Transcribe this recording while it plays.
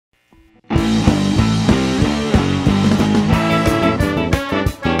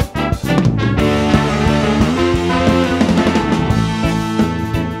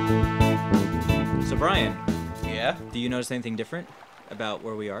you notice anything different about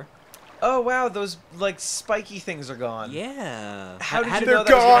where we are? Oh wow, those like spiky things are gone. Yeah. How did you They're know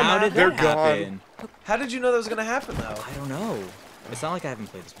that was gonna gone. How did happen? They're that happen? How did you know that was gonna happen though? I don't know. It's not like I haven't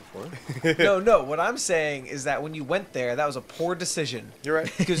played this before. No. What I'm saying is that when you went there, that was a poor decision. You're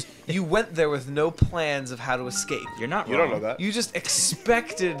right. Because you went there with no plans of how to escape. You're not wrong. You don't know that. You just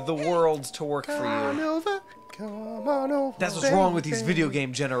expected the world to work for you. over. Come on over. That's what's wrong with these video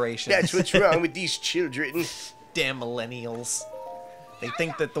game generations. That's what's wrong with these children. Damn millennials. They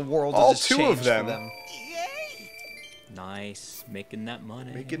think that the world will All just two change of them. for them. Nice. Making that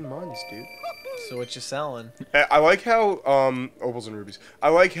money. Making mons, dude. So what you selling? I like how opals and rubies. I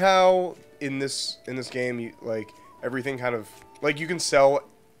like how in this game you like everything kind of like you can sell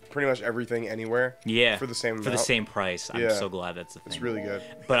pretty much everything anywhere. Yeah. For the same amount. For the same price. I'm Yeah. so glad that's the thing. It's really good.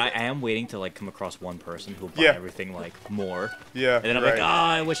 But I am waiting to like come across one person who'll buy Yeah. everything like more. Yeah. And then I'm right. like,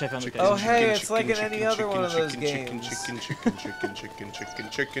 ah, I wish I found the Oh, guy. hey, it's like in any other one of those games.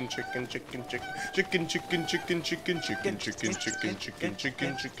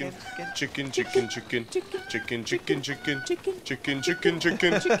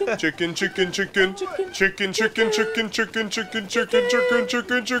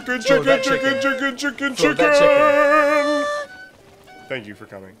 Thank you for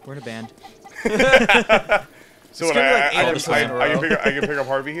coming. We're in a band. So It's when gonna be like 8 I episodes in a row. can pick up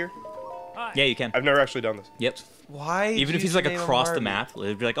Harvey here. Yeah, you can. I've never actually done this. Yep. Why? Even if did he's you like name him across the Harvey? map,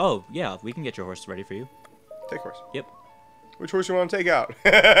 it'd be like, oh, yeah, we can get your horse ready for you. Take horse. Yep. Which horse you want to take out?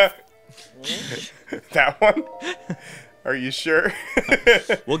 That one? Are you sure?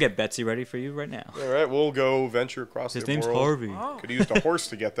 We'll get Betsy ready for you right now. All right, we'll go venture across His the name's world. Harvey. Could have used a horse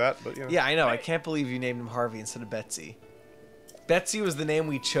to get that, but you know. Yeah, I know. I can't believe you named him Harvey instead of Betsy. Betsy was the name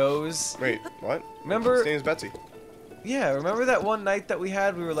we chose. Wait, what? Remember- His name is Betsy. Yeah, remember that one night that we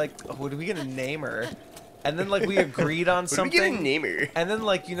had? We were like, oh, what are we gonna name her? And then like we agreed on What are we gonna something. name her? And then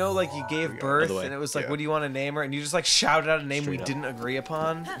like you know like you gave birth By the way, and it was like, yeah. what do you want to name her? And you just like shouted out a name we Straight up. didn't agree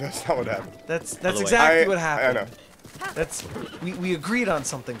upon. That's not what happened. That's the way, exactly I- what I happened. know. That's we agreed on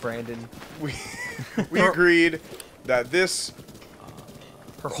something, Brandon. We agreed that this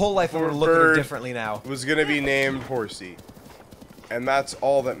Her whole life we're Poor looking at her bird. differently now. was gonna be named Horsey, and that's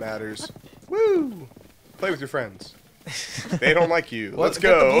all that matters. Woo! Play with your friends. They don't like you. Well, Let's get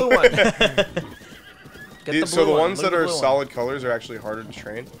the go. blue one. Get the So blue the one. ones Look that at the are blue one. solid colors are actually harder to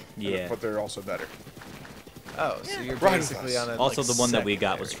train. Yeah. But they're also better. Oh, so you're Ride with basically us. on a Also, like, the one that we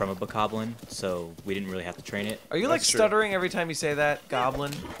got was secondary. from a bokoblin, so we didn't really have to train it. Are you like That's true. stuttering every time you say that,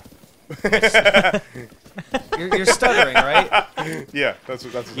 Goblin? You're stuttering, right? Yeah, that's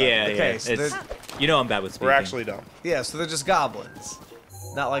what's Yeah, happening. Okay, yeah. so It's, you know I'm bad with speaking. We're actually dumb. Yeah, so they're just goblins,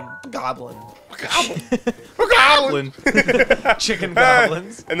 not like goblin, Goblin. chicken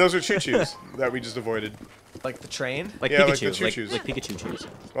goblins, And those are choo-choos that we just avoided. like the train. Like Yeah, like Pikachu. the choo-choos. like Pikachu chews.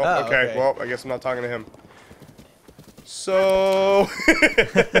 Well, Oh, okay. okay. Well, I guess I'm not talking to him. So,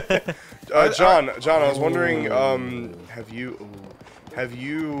 John, I was wondering, have you, Do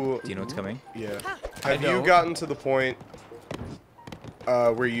you know what's coming? yeah, I have you don't. gotten to the point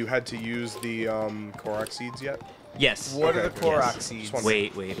where you had to use the Korok seeds yet? Yes. What are Okay, the good. Korok Yes. seeds? Just one-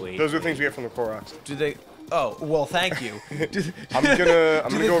 Wait. Those are the things we get from the Koroks. Do they? Oh, well, thank you. Do, I'm gonna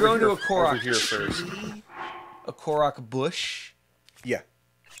Do they go grow over into here, a over Korok here first. a Korok bush? Yeah,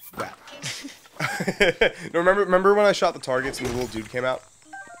 that. No, remember when I shot the targets and the little dude came out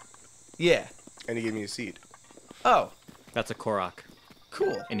Yeah. and he gave me a seed? Oh, That's a Korok,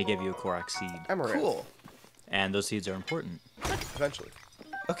 cool. and he gave you a Korok seed. Amaranth. Cool. And those seeds are important. Eventually.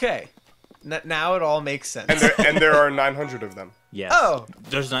 Okay. Now it all makes sense. And there are 900 of them. Yes. Oh.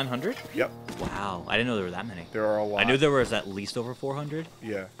 There's 900? Yep. Wow. I didn't know there were that many. There are a lot. I knew there was at least over 400.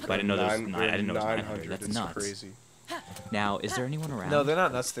 Yeah. But I didn't know there was Nine- nine. I didn't know it was 900. 900. That's It's nuts. crazy. Now, is there anyone around? No, they're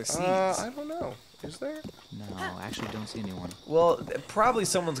not nuts. They're seeds. I don't know. Is there? No, I actually don't see anyone. Well, probably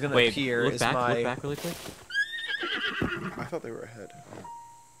someone's gonna Wait, appear. look is back. my Look back really quick. I thought they were ahead.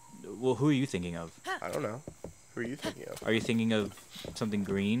 Well, who are you thinking of? I don't know. Who are you thinking of? Are you thinking of something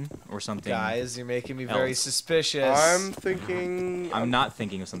green or something? guys. You're making me very else. suspicious. I'm thinking. I'm not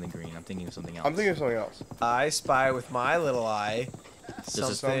thinking of something green. I'm thinking of something else. I'm thinking of something else. I spy with my little eye is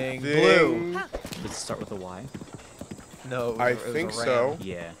something blue. Does it start with a Y? No, it was, I it was a think ram. so.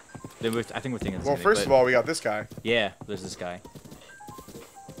 Yeah. I think we're thinking of the Well, same first thing, of all, we got this guy. but yeah, there's this guy.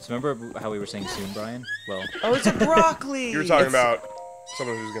 So remember how we were saying soon, Brian? Well, Oh, it's a broccoli. You were talking It's- about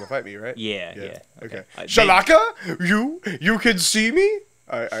someone who's gonna fight me, right? yeah. Okay. They- Shalaka, you can see me.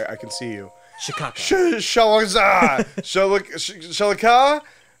 I can see you. Shikaka. Shalaka, Shalaka.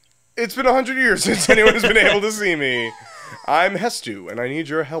 It's been 100 years since anyone has been able to see me. I'm Hestu, and I need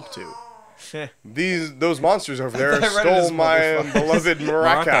your help too. Those monsters over there I read it stole as my motherfuckers. beloved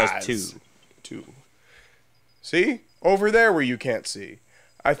maracas. Maracas, Two. See? Over there where you can't see.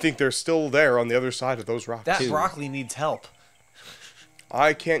 I think they're still there on the other side of those rocks. That broccoli needs help.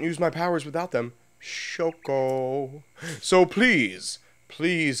 I can't use my powers without them. Shoko. So please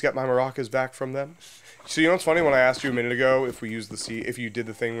get my maracas back from them. So you know what's funny? When I asked you a minute ago if you did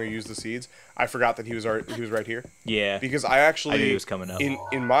the thing where you use the seeds, I forgot that he was right here. Yeah. Because I actually I knew he was coming up.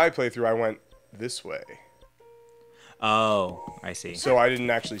 In my playthrough I went this way. Oh, I see. So I didn't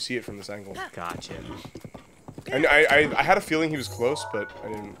actually see it from this angle. Gotcha. And I had a feeling he was close, but I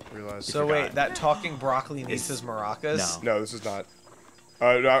didn't realize. So wait, that talking broccoli needs his maracas? No, this is not.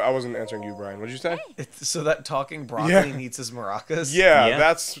 I wasn't answering you, Brian. What did you say? So that talking broccoli needs his maracas? Yeah,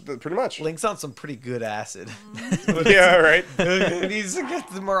 that's pretty much. Link's on some pretty good acid. Yeah, right. He needs to get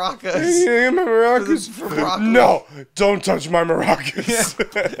the maracas. Yeah, my maracas. For broccoli. No, don't touch my maracas.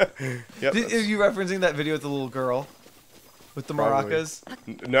 Yep, Are you referencing that video with the little girl? With the Probably.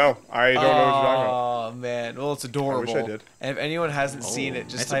 maracas? No, I don't know what you're talking about. Oh, man. Well, it's adorable. I wish I did. And if anyone hasn't seen it,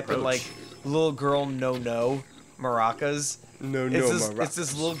 just nice type in, like, little girl no maracas. No, It's maracas.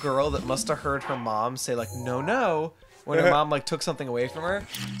 this little girl that must have heard her mom say, like, no, when her mom, like, took something away from her.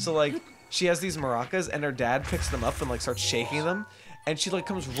 So, like, she has these maracas, and her dad picks them up and, like, starts shaking them. And she, like,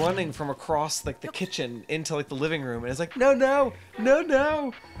 comes running from across, like, the kitchen into, like, the living room. And is like, no.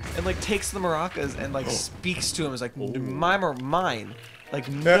 And, like, takes the maracas and, like, speaks to him. Is like, mine. Like,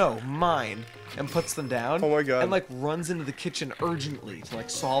 no, mine. And puts them down. Oh my God. And, like, runs into the kitchen urgently to,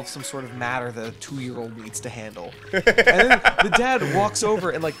 like, solve some sort of matter that a 2-year-old needs to handle. And then the dad walks over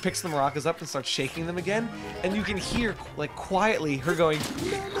and, like, picks the maracas up and starts shaking them again. And you can hear, like, quietly her going,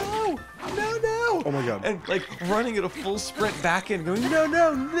 no. Oh my God. And, like, running at a full sprint back in, going,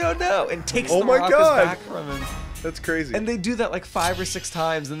 no. And takes Oh the my maracas God. back from him. That's crazy. And they do that, like, 5 or 6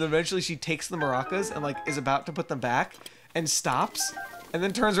 times. And then eventually she takes the maracas and, like, is about to put them back and stops. And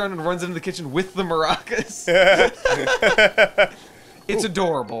then turns around and runs into the kitchen with the maracas. It's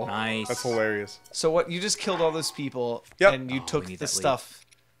adorable. Nice. That's hilarious. So what? You just killed all those people, Yep. and you Oh, took we need the that leaf. stuff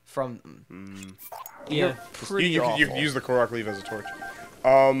from them. Yeah. You're pretty You awful. can use the Korok leaf as a torch.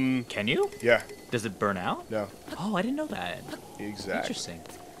 Can you? Yeah. Does it burn out? No. Oh, I didn't know that. Exactly. Interesting.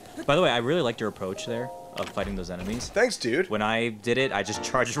 By the way, I really liked your approach there of fighting those enemies. Thanks, dude. When I did it, I just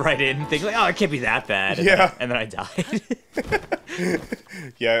charged right in, thinking like, oh, it can't be that bad. And Yeah. then I died.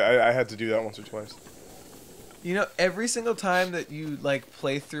 Yeah, I had to do that once or twice. You know, every single time that you, like,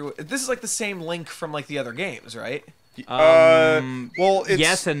 play through... This is, like, the same Link from, like, the other games, right? Well, it's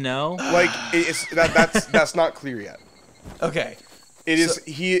yes and no. like that's not clear yet. Okay. It is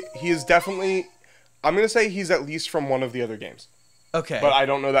he is definitely. I'm gonna say he's at least from one of the other games, Okay. but I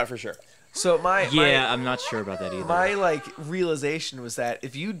don't know that for sure. So I'm not sure about that either. my like realization was that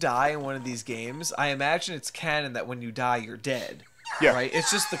if you die in one of these games, I imagine it's canon that when you die you're dead. Yeah. Right. It's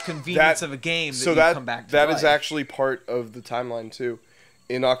just the convenience of a game that So you that come back to that life. is actually part of the timeline too.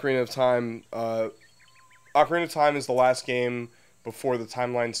 In Ocarina of Time, Ocarina of Time is the last game before the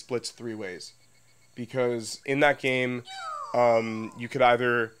timeline splits 3 ways, because in that game, you could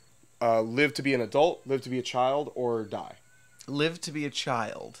either live to be an adult, live to be a child, or die. Live to be a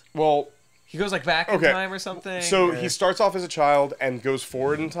child. Well, He goes like back in Okay. time or something. so or- he starts off as a child and goes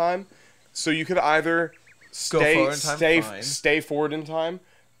forward in time. So you could either forward in time, fine. stay forward in time,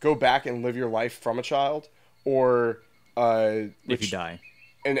 go back and live your life from a child, or if you die.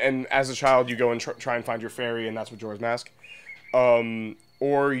 and as a child you go and try and find your fairy, and that's Majora's Mask.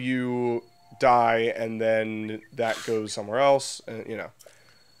 Or you die and then that goes somewhere else, and you know.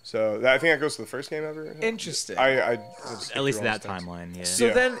 So I think that goes to the first game ever. Interesting. I At least that timeline, yeah. So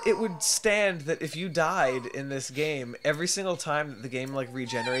Yeah. then it would stand that if you died in this game, every single time that the game like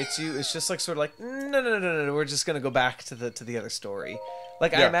regenerates you, it's just like sort of like no, we're just gonna go back to the other story.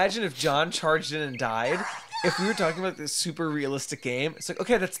 Like I Yeah. imagine if John charged in and died, if we were talking about this super realistic game, it's like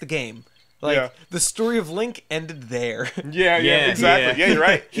okay, that's the game. Like Yeah. the story of Link ended there. Yeah, Yeah, exactly. Yeah, you're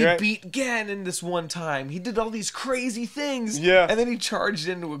right. He You're right. beat Ganon this one time. He did all these crazy things. Yeah. And then he charged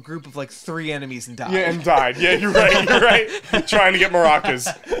into a group of like 3 enemies and died. Yeah, and died. Yeah, you're right. You're right. Trying to get maracas.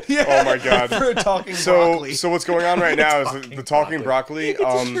 Yeah. Oh my God. For a talking So broccoli. so what's going on right now is the talking broccoli.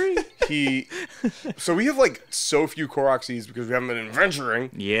 So we have like so few Korok seeds because we haven't been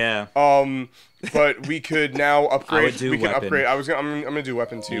adventuring. Yeah. But we could now upgrade. I would do we can weapon. upgrade. I'm gonna do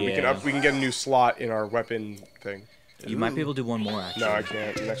weapon too. Yeah. We can get a new slot in our weapon thing. You might be able to do one more, actually. No, I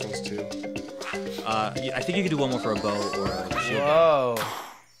can't. The next one's 2. I think you could do one more for a bow or a shield. Whoa.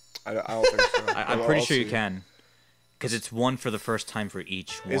 I don't think so. I'm I'll pretty sure you see. can. Because it's one for the first time for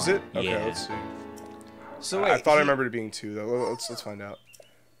each one. Is it? Okay, Yeah. let's see. So wait. I thought I remembered it being 2 though. Let's find out.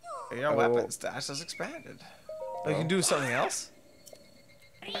 Your weapon stash has expanded. Oh, you can do something else?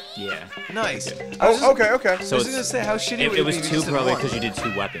 Yeah. Nice. Okay. So I was gonna say, how shitty would it was be if you two just did probably one? because you did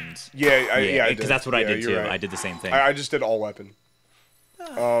 2 weapons. Yeah, because that's what I did too. Right. I did the same thing. I just did all weapon.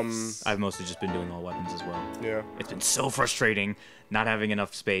 I've mostly just been doing all weapons as well. Yeah. It's been so frustrating not having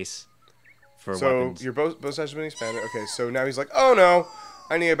enough space for So weapons. your bow stash has been expanded. Okay, so now he's like, oh no,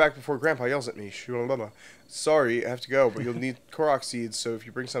 I need to get back before Grandpa yells at me. Sorry, I have to go, but you'll need Korok seeds. So if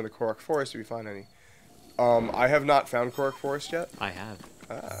you bring some to Korok Forest, you'll be fine, honey. I have not found Korok Forest yet. I have.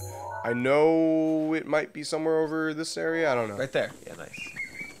 I know it might be somewhere over this area. I don't know. Right there. Yeah, nice.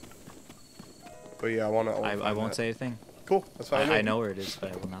 But yeah, I won't say a thing. Cool, that's fine. I know where it is,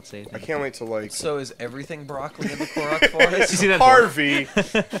 but I will not say a thing. I can't wait to like. So is everything broccoli in the Korok Forest? You see that? Harvey.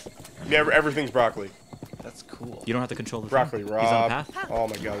 Yeah, everything's broccoli. That's cool. You don't have to control the Broccoli thing. He's on Rob. path. Oh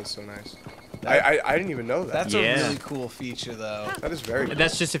my god, that's so nice. I didn't even know that. That's Yeah. a really cool feature, though. That is very cool.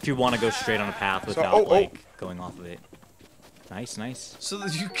 That's just if you want to go straight on a path without oh. like going off of it. Nice. So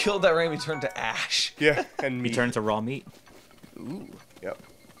that you killed that ram, you turned to ash. Yeah, and We meat. turn to raw meat. Ooh. Yep.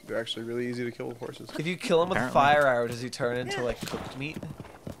 They're actually really easy to kill with horses. If you kill him with a Apparently. fire arrow, does he turn into like cooked meat?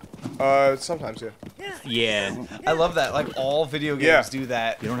 Sometimes, yeah. Yeah. I love that. Like all video games Yeah. do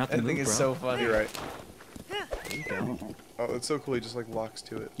that. You don't have to I think move, it's bro. so funny. You're right. There you go. Oh, it's so cool. He just like locks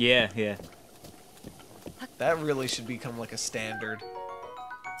to it. Yeah. That really should become like a standard.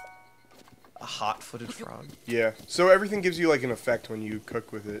 A hot-footed frog. Yeah. So everything gives you like an effect when you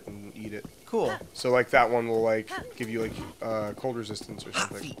cook with it and eat it. Cool. So like that one will like give you like cold resistance or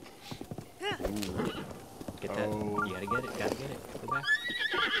something. Ooh. Get that. Oh. You gotta get it. Go back.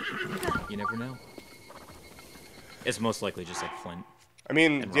 You never know. It's most likely just like flint I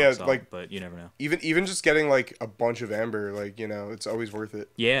mean, and yeah, rock salt, like but you never know. even just getting like a bunch of amber, like it's always worth it.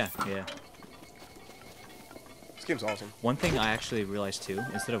 Yeah. This game's awesome. One thing I actually realized too,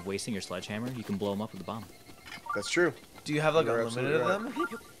 instead of wasting your sledgehammer, you can blow them up with the bomb. That's true. Do you have like You're unlimited of absolutely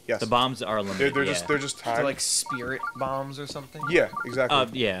them? Yes. The bombs are limited. They're yeah. just They're timed. like spirit bombs or something? Yeah,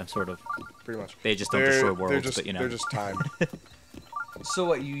 exactly. Yeah, sort of. Pretty much. They just don't destroy worlds, they're just, but you know. They're just timed. So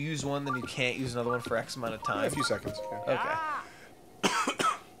what, you use one, then you can't use another one for X amount of Yeah, time? a few seconds. Yeah. Okay.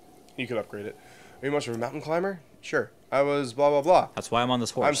 You could upgrade it. Are you much of a mountain climber? Sure. I was blah blah blah. That's why I'm on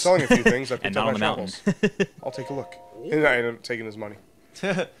this horse. I'm selling a few things. I picked and up not on my the mountain. travels. I'll take a look. And I ended up taking his money.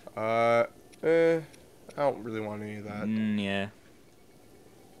 I don't really want any of that. Yeah.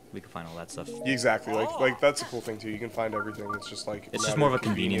 We can find all that stuff. Exactly. Like that's a cool thing too. You can find everything. It's just like It's just matter more of a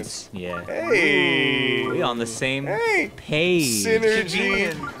convenience. convenience. Yeah. Hey. We on the same Hey. page.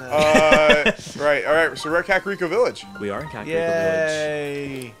 Synergy. Convenient. Right. All right. So we're at Kakariko Village. We are in Kakariko Village.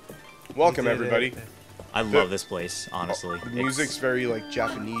 Yay! Welcome We did everybody. it. I love this place, honestly. The music's very like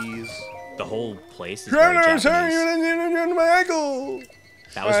Japanese. The whole place is very Japanese. My ankle.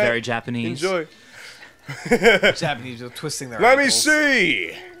 That was Alright, very Japanese. Enjoy. Japanese are twisting their Let me ankles.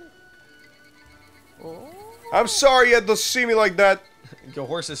 see. I'm sorry you had to see me like that. Your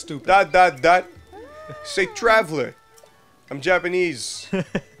horse is stupid. That. Say traveler. I'm Japanese.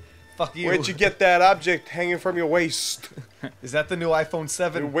 Fuck you. Where'd you get that object hanging from your waist? Is that the new iPhone A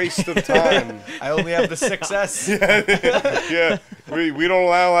 7? waste of time. I only have the 6S. Yeah, we don't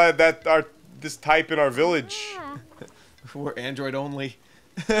allow this type in our village. We're Android only.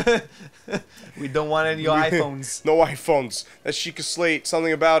 We don't want any iPhones. No iPhones. That Sheikah Slate,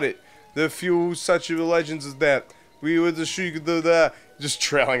 something about it. The few such legends is that we were the Sheikah the just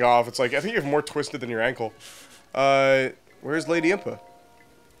trailing off. It's like I think you have more twisted than your ankle. Where's Lady Impa?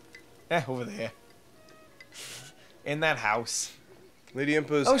 Over there. In that house. Lady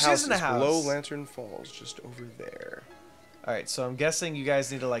Impa's Oh, she's house in the is house. below Lantern Falls, just over there. Alright, so I'm guessing you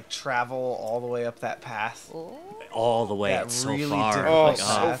guys need to like travel all the way up that path. All the way. That It's so really far. difficult Oh, my so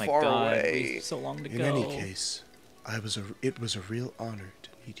God, my far God. away. It's so long to In go. any case, it was a real honor to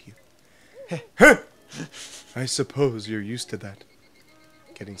meet you. I suppose you're used to that.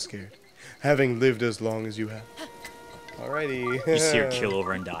 Getting scared. Having lived as long as you have. Alrighty. You see her kill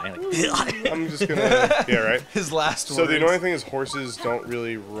over and die. Like, I'm just gonna... Yeah, right? His last So the words. annoying thing is horses don't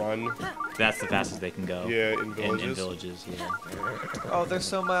really run. that's the fastest they can go. Yeah, in villages. In villages, yeah. Oh, they're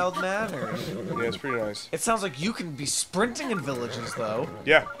so mild-mannered. Yeah, it's pretty nice. It sounds like you can be sprinting in villages, though.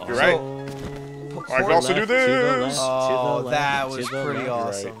 Yeah, you're right. I can also do this. Oh, that was to the pretty left.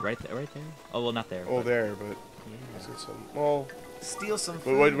 awesome. Right there. Oh, well, not there. Oh, but- there, but... Is it some... Well... Steal some What,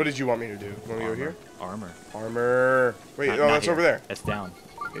 food. what did you want me to do? You want me to go here? Armor. Armor. Wait, Not- no, not that's here. over there. That's down.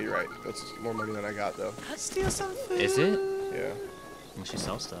 Yeah, you're right. That's more money than I got, though. Steal some food. Is it? Yeah, Well, she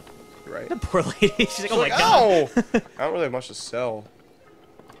sells stuff. you're right. The poor lady. She's like, oh my Like, God. ow! I don't really have much to sell.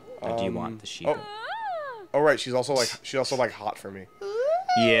 Or do you want the sheep? Oh, right. She's also like hot for me.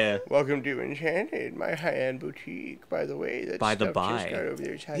 Yeah. Welcome to Enchanted, my high-end boutique. By the way, that By the stuff by. just got over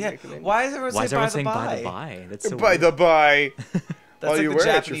there is highly Yeah. recommended. Why is everyone Why is everyone saying by by the the by? That's so By weird. the by. That's While like you the wear it,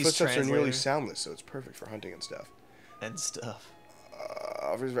 your Japanese footsteps are nearly translator. soundless, so it's perfect for hunting and stuff. And stuff.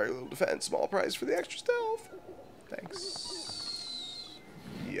 Offers very little defense, small price for the extra stealth. Thanks.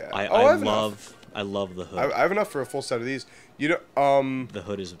 Yeah. I have enough. love the hood. I have enough for a full set of these. You know, The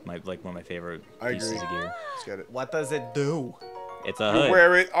hood is one of my favorite I pieces agree. of gear. Let's get it. What does it do? It's a You hood.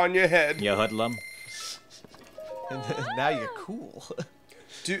 wear it on your head. Yeah, hoodlum. Now you're cool.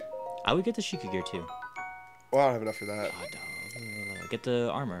 Dude, I would get the Sheikah gear too. well, I don't have enough for that. Get the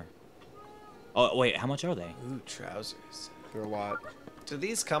armor. Oh wait, how much are they? Ooh, trousers. They're a lot. Do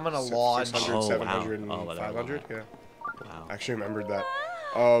these come in a lodge? 600, Oh, wow. 700, and Oh, well, they're a 500. lot. Yeah. Wow. I actually remembered that.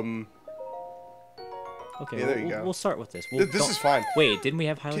 Okay, Yeah, there you go. we'll start with this. This is fine. Wait, didn't we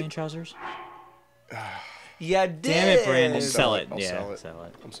have Hylian trousers? Yeah, did. Damn it, Brandon. I'll Sell sell it. it. I'll Yeah, sell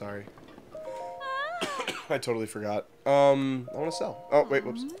it. I'm sorry. I totally forgot. I want to sell. Oh, wait,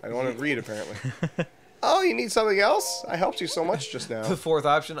 whoops. I don't want to read, apparently. Oh, you need something else? I helped you so much just now. The fourth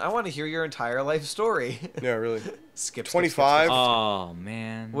option. I want to hear your entire life story. Yeah, really. Skip. 25? Oh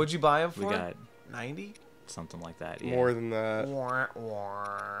man. What'd you buy them for? We got 90. something like that. Yeah. More than that.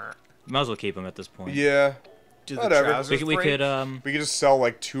 Might as well keep them at this point. Yeah. Do the Whatever. trousers We break? could We could just sell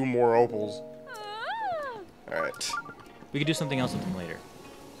like 2 more opals. Alright. we could do something else with them later.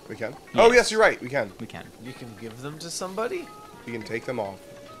 We can? Yes. Oh, yes, you're right. We can. We can. You can give them to somebody. We can take them off.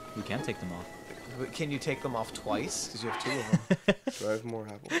 We can take them off. But can you take them off twice? Because you have 2 of them. Do I have more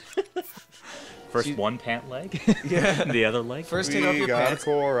apples? First You- one pant leg. Yeah. The other leg. First take off We your got pants,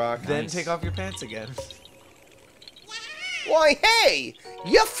 Korok. then Nice. take off your pants again. Why, hey!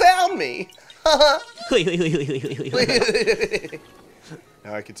 You found me!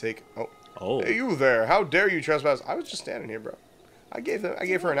 Now I can take... Oh. Oh. Hey, you there. How dare you trespass? I was just standing here, bro. I gave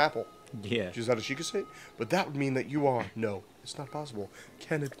her an apple. Yeah. She's out of Sheikah State? But that would mean that you are... No, it's not possible.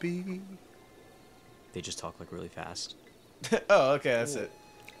 Can it be? They just talk like really fast. Oh, okay, that's it.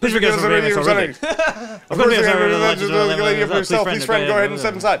 Please forgive us for being so rude. Of course, the lady for herself. Please, friend, go ahead and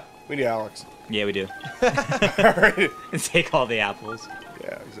step inside. We need Alex. Yeah, we do. Alright. And take all the apples.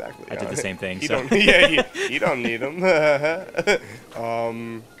 Yeah, exactly. I did the same thing, You so. don't, yeah, you don't need them. I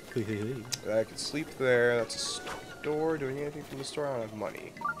can sleep there. That's a store. Doing anything from the store? I don't have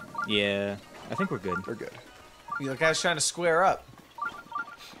money. Yeah, I think we're good. We're good. You guys trying to square up.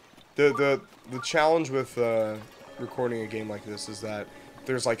 The challenge with recording a game like this is that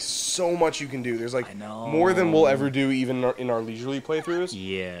there's like so much you can do. There's like I know. more than we'll ever do even in our leisurely playthroughs.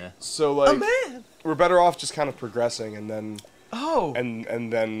 Yeah. So like Man. we're better off just kind of progressing and then Oh. and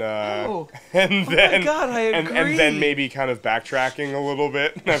then Oh. and my then God, I and then agree. maybe kind of backtracking a little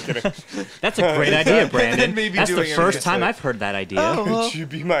bit. No, I'm kidding. That's a great idea, Brandon. maybe That's the doing it first against time it. I've heard that idea. Oh. Could you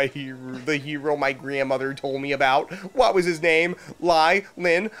be my hero, the hero my grandmother told me about? What was his name?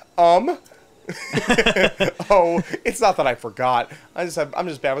 Lin. Oh, it's not that I forgot. I'm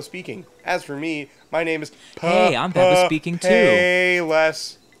just bad with speaking. As for me, my name is. Hey, I'm bad with speaking, too. Hey,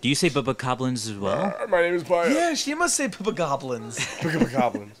 Les. Do you say Bubba Goblins as well? My name is Bio. Yeah, she must say Papa Goblins.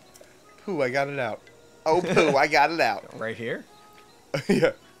 Goblins. Pooh, I got it out. Oh, Pooh, I got it out. Right here?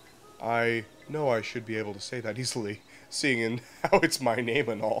 Yeah. I know I should be able to say that easily, seeing in how it's my name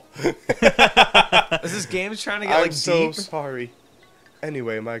and all. Is this game trying to get I'm like so deep? sorry.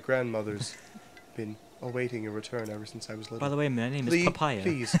 Anyway, my grandmother's been awaiting a return ever since I was little. By the way, my name is Papaya.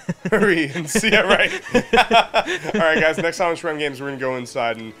 Please hurry and see it right. All right, guys. Next time on Schwam Games, we're gonna go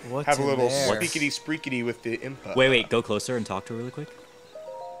inside and What's have a in little there? speakity spreekity with the input. Wait, go closer and talk to her really quick.